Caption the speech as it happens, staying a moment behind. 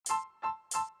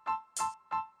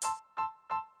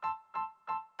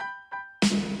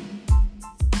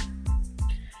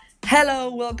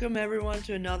Hello, welcome everyone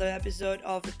to another episode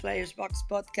of the Players Box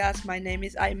podcast. My name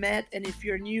is Aymet, and if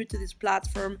you're new to this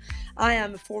platform, I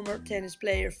am a former tennis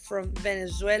player from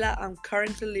Venezuela. I'm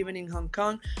currently living in Hong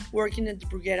Kong, working at the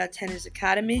Bruguera Tennis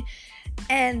Academy,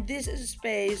 and this is a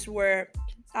space where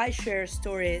I share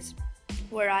stories,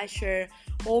 where I share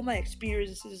all my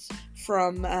experiences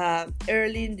from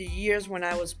early in the years when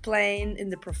I was playing in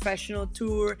the professional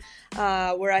tour,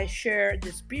 where I share the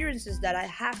experiences that I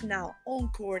have now on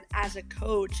court as a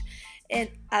coach, and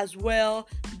as well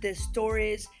the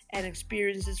stories and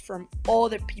experiences from all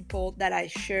the people that I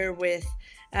share with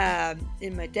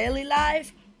in my daily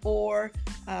life, or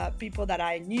people that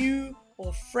I knew,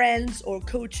 or friends or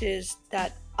coaches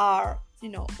that are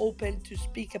open to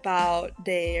speak about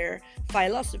their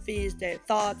philosophies, their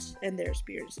thoughts, and their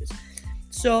experiences.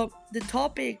 So the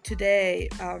topic today,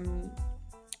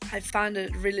 I found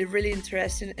it really, really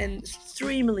interesting and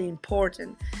extremely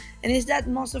important. And is that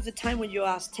most of the time when you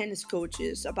ask tennis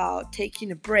coaches about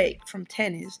taking a break from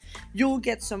tennis, you'll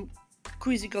get some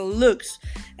quizzical looks,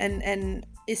 and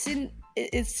it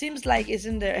seems like it's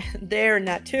in their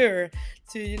nature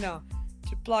to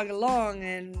to plug along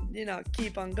and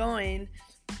keep on going.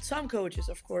 Some coaches,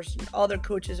 of course, other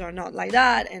coaches are not like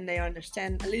that, and they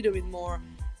understand a little bit more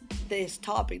this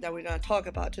topic that we're going to talk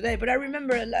about today. But I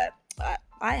remember that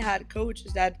I had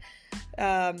coaches that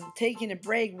taking a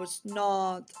break was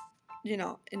not,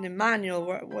 in the manual,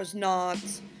 was not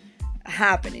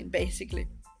happening, basically.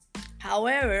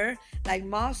 However, like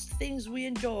most things we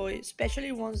enjoy,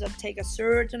 especially ones that take a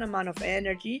certain amount of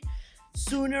energy,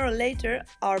 sooner or later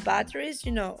our batteries,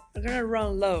 are gonna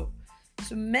run low.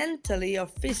 So mentally or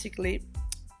physically,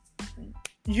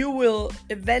 you will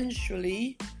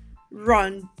eventually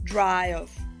run dry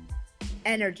of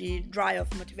energy, dry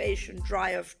of motivation,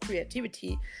 dry of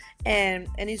creativity, and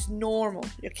it's normal.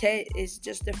 Okay, it's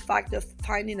just the fact of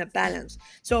finding a balance.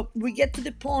 So we get to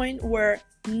the point where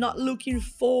not looking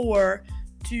forward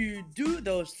to do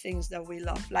those things that we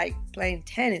love, like playing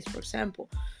tennis, for example,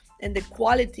 and the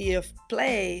quality of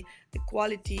play, the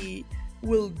quality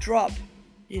will drop.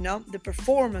 The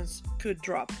performance could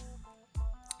drop,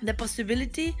 the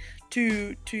possibility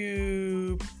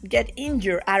to get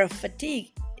injured out of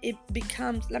fatigue, it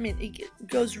becomes, it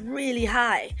goes really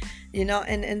high, and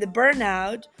the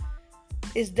burnout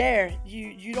is there.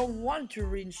 You don't want to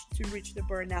reach the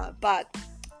burnout, but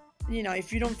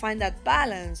if you don't find that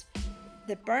balance,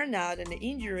 the burnout and the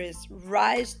injuries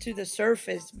rise to the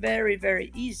surface very,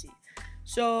 very easy.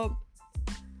 So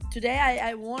today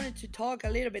I wanted to talk a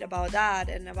little bit about that,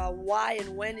 and about why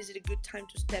and when is it a good time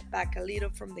to step back a little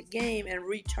from the game and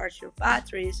recharge your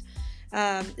batteries.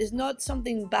 It's not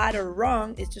something bad or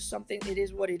wrong, it's just something, it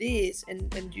is what it is,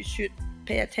 and you should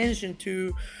pay attention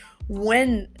to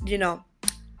when,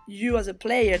 you as a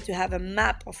player, to have a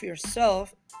map of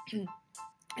yourself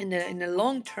in the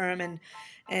long term, and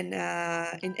in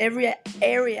every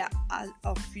area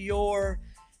of your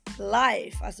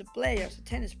life as a player, as a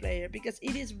tennis player, because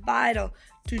it is vital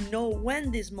to know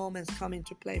when these moments come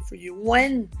into play for you,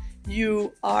 when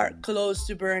you are close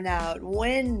to burnout,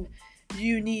 when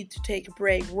you need to take a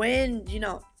break, when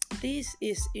this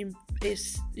is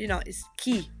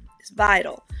key, it's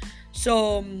vital.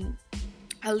 So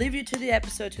I'll leave you to the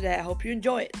episode today. I hope you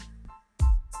enjoy it.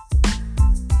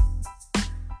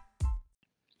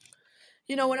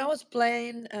 When I was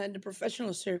playing in the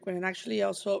professional circuit, and actually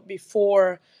also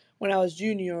before, when I was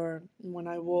junior, when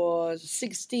I was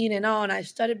 16 and on, I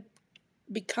started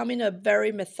becoming a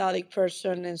very methodic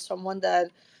person, and someone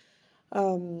that I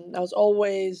was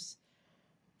always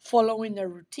following a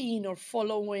routine, or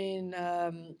following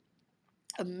a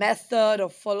method, or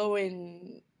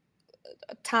following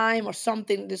a time or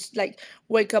something. Just like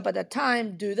wake up at that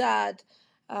time, do that,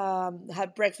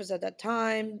 have breakfast at that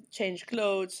time, change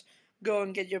clothes, go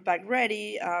and get your bag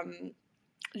ready.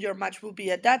 Your match will be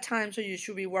at that time, so you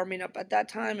should be warming up at that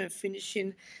time and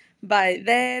finishing by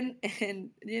then.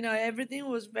 And everything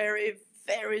was very,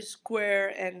 very square,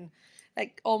 and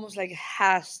like almost like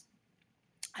has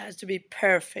to be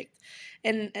perfect.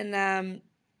 And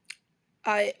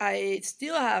I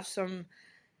still have some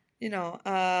you know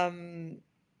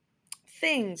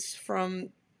things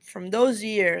from those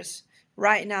years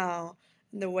right now,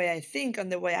 in the way I think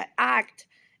and the way I act,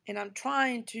 and I'm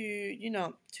trying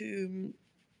to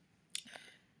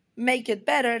make it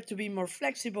better, to be more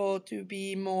flexible, to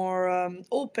be more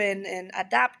open, and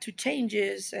adapt to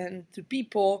changes and to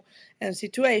people and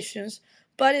situations.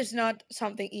 But it's not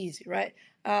something easy, right?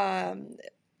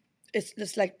 It's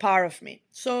just like part of me.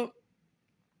 So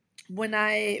when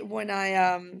I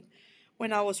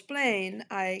was playing,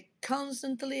 I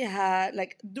constantly had,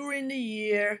 like, during the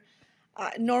year,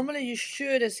 Normally you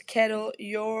should schedule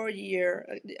your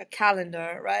year, a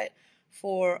calendar, right?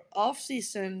 For off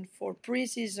season, for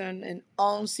preseason, and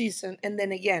on season, and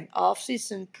then again off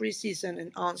season, preseason,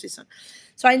 and on season.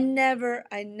 So I never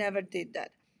did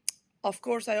that. Of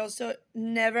course, I also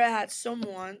never had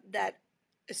someone that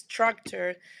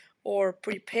structured or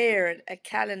prepared a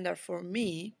calendar for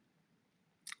me,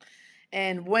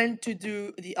 and when to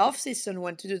do the off season,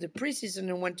 when to do the preseason,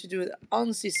 and when to do the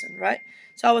on season, right?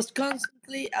 So I was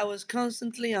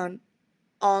constantly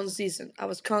on season. I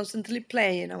was constantly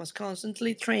playing. I was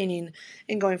constantly training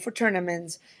and going for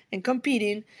tournaments and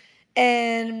competing.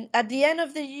 And at the end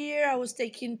of the year, I was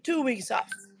taking 2 weeks off.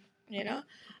 You know,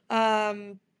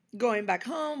 um, going back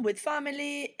home with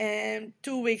family and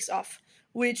 2 weeks off.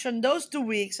 Which on those 2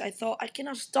 weeks, I thought I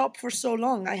cannot stop for so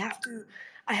long. I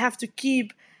have to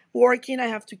keep working. I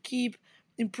have to keep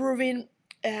improving.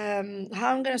 How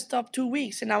I'm gonna stop 2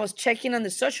 weeks? And I was checking on the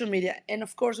social media, and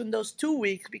of course, in those 2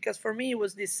 weeks, because for me it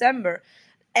was December,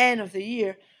 end of the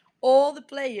year, all the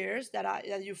players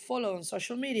that you follow on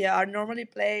social media are normally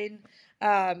playing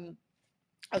um,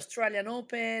 Australian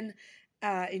Open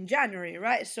in January,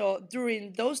 right? So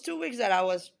during those 2 weeks that I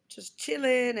was just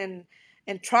chilling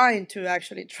and trying to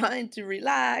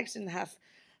relax and have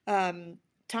um,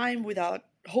 time without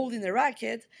holding the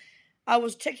racket, I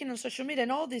was checking on social media,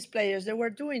 and all these players they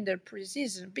were doing their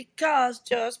preseason because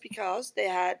they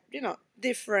had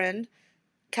different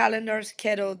calendar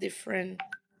schedule, different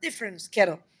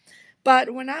schedule.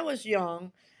 But when I was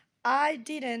young, I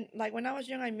didn't like when I was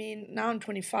young. I mean, now I'm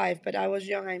 25, but I was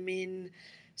young. I mean,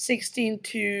 16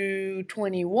 to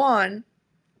 21.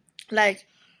 Like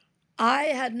I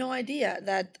had no idea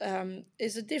that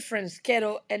it's a different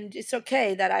schedule, and it's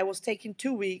okay that I was taking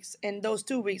 2 weeks, and those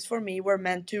 2 weeks for me were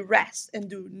meant to rest and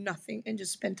do nothing and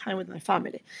just spend time with my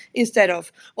family instead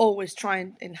of always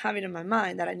trying and having in my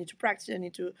mind that I need to practice, I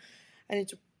need to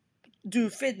do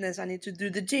fitness, I need to do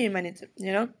the gym, I need to.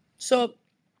 So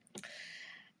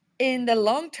in the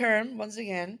long term, once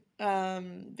again,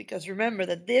 because remember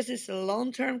that this is a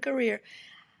long term career,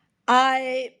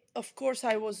 of course,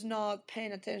 I was not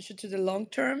paying attention to the long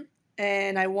term,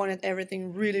 and I wanted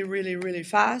everything really, really, really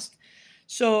fast.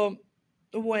 So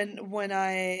when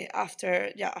I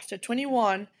after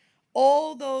 21,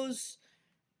 all those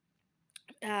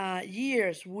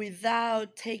years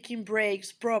without taking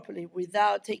breaks properly,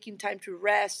 without taking time to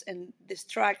rest and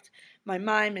distract my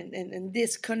mind and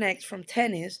disconnect from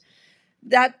tennis,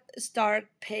 that started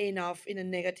paying off in a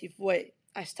negative way.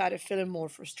 I started feeling more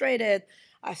frustrated.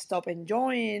 I stopped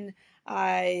enjoying.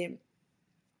 I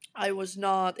I was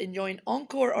not enjoying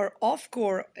encore or off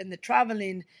court and the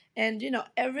traveling, and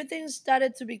everything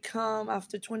started to become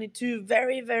after 22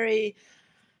 very very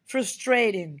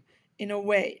frustrating in a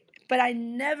way. But I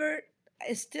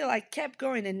kept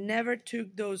going and never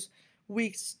took those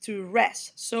weeks to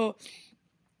rest. So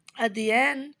at the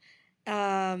end,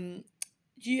 um,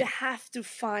 you have to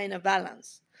find a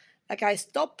balance. Like I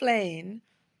stopped playing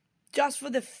just for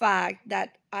the fact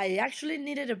that I actually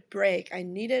needed a break. I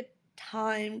needed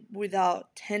time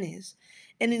without tennis.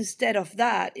 And instead of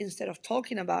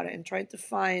talking about it and trying to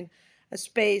find a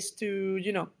space to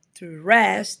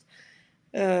rest,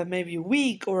 maybe a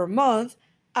week or a month,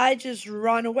 I just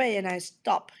run away and I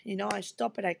stop. I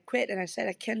stop and I quit and I said,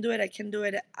 I can't do it. I can't do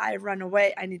it. I run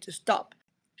away. I need to stop.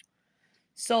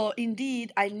 So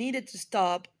indeed, I needed to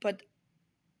stop, but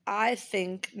I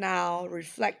think now,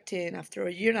 reflecting after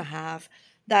a year and a half,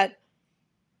 that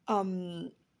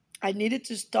um, I needed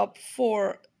to stop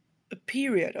for a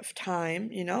period of time,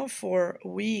 for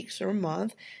weeks or a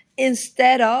month,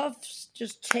 instead of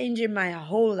just changing my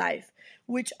whole life,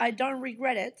 which I don't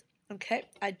regret it. Okay,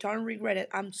 I don't regret it.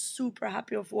 I'm super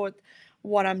happy of what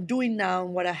I'm doing now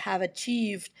and what I have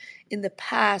achieved in the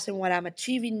past and what I'm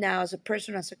achieving now as a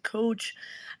person, as a coach,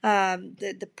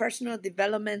 the personal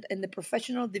development and the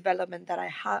professional development that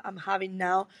I'm having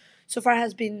now so far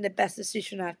has been the best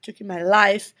decision I took in my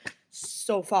life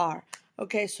so far.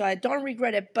 Okay, so I don't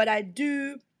regret it, but I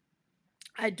do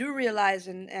realize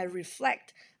and I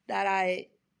reflect that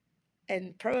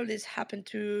and probably this happened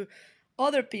to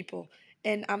other people,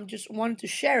 and I'm just wanting to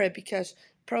share it because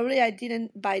probably I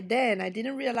didn't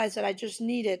realize that I just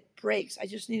needed breaks. I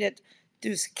just needed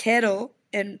to schedule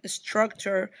and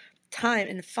structure time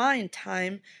and find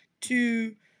time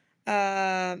to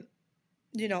uh,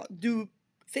 do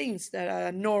things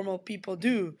that normal people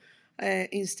do,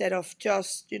 instead of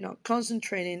just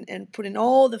concentrating and putting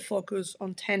all the focus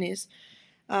on tennis.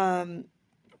 um,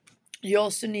 you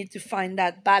also need to find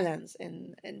that balance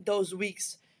and those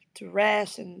weeks to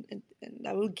rest, and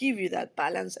that will give you that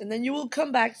balance, and then you will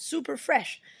come back super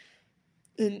fresh.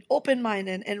 and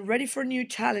open-minded and ready for new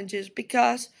challenges,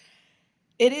 because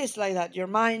it is like that. Your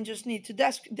mind just needs to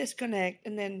disconnect,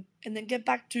 and then get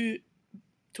back to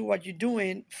what you're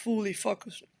doing, fully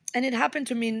focused. And it happened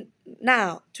to me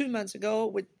now, 2 months ago,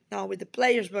 with the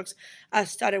players books. I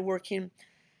started working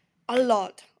a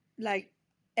lot, like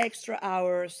extra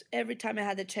hours. Every time I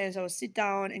had the chance, I would sit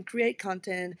down and create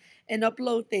content and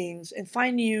upload things and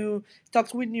find new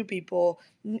talks with new people.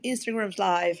 Instagram's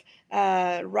live,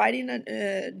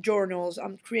 writing journals.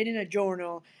 I'm creating a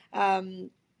journal. Um,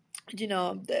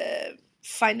 the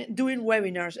doing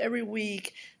webinars every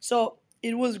week. So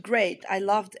it was great. I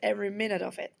loved every minute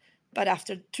of it. But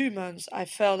after 2 months, I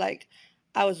felt like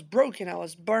I was broken. I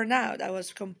was burned out. I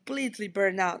was completely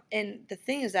burned out. And the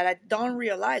thing is that I don't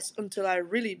realize until I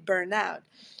really burn out.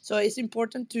 So it's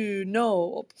important to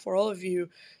know, for all of you,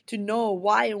 to know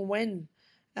why and when,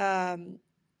 um,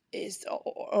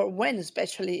 or when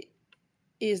especially,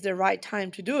 is the right time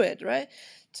to do it, right?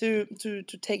 To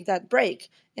take that break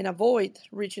and avoid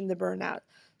reaching the burnout.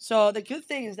 So the good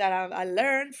thing is that I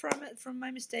learned from it, from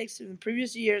my mistakes in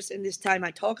previous years, and this time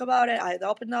I talk about it. I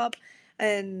opened up,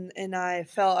 and I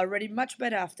felt already much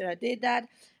better after I did that.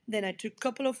 Then I took a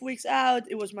couple of weeks out.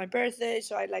 It was my birthday,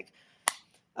 so I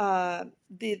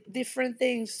did different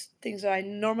things that I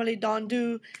normally don't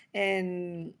do,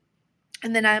 and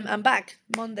and then I'm back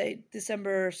Monday,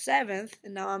 December 7th,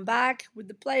 and now I'm back with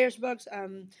the players box.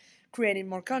 I'm creating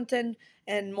more content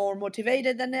and more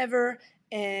motivated than ever,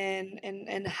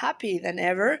 and happy than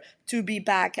ever to be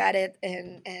back at it,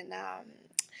 and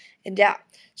yeah.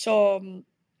 So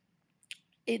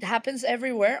it happens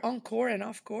everywhere, on court and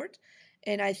off court,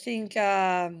 and I think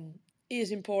it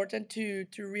is important to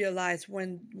realize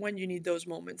when you need those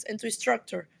moments, and to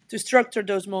structure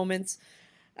those moments,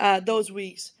 those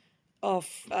weeks of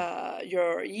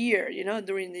your year,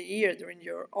 during the year, during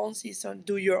your own season.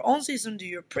 Do your own season, do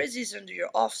your preseason, do your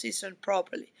off season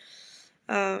properly.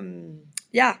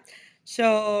 Yeah.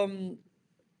 So,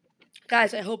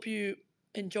 guys, I hope you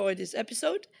enjoyed this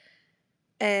episode,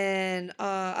 and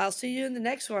I'll see you in the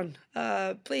next one.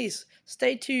 Please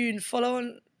stay tuned, follow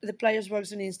on the Players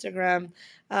Box on Instagram,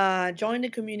 join the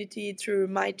community through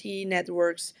Mighty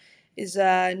Networks. Is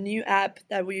a new app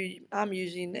that I'm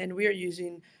using and we're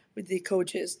using with the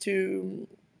coaches to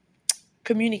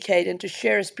communicate and to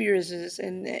share experiences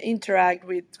and interact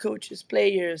with coaches,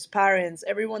 players, parents,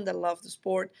 everyone that loves the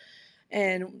sport,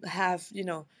 and have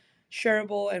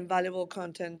shareable and valuable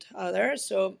content out there.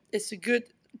 So it's a good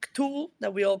tool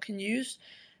that we all can use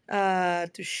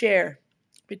to share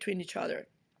between each other,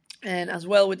 and as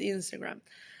well with Instagram.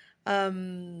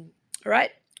 All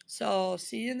right. So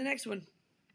see you in the next one.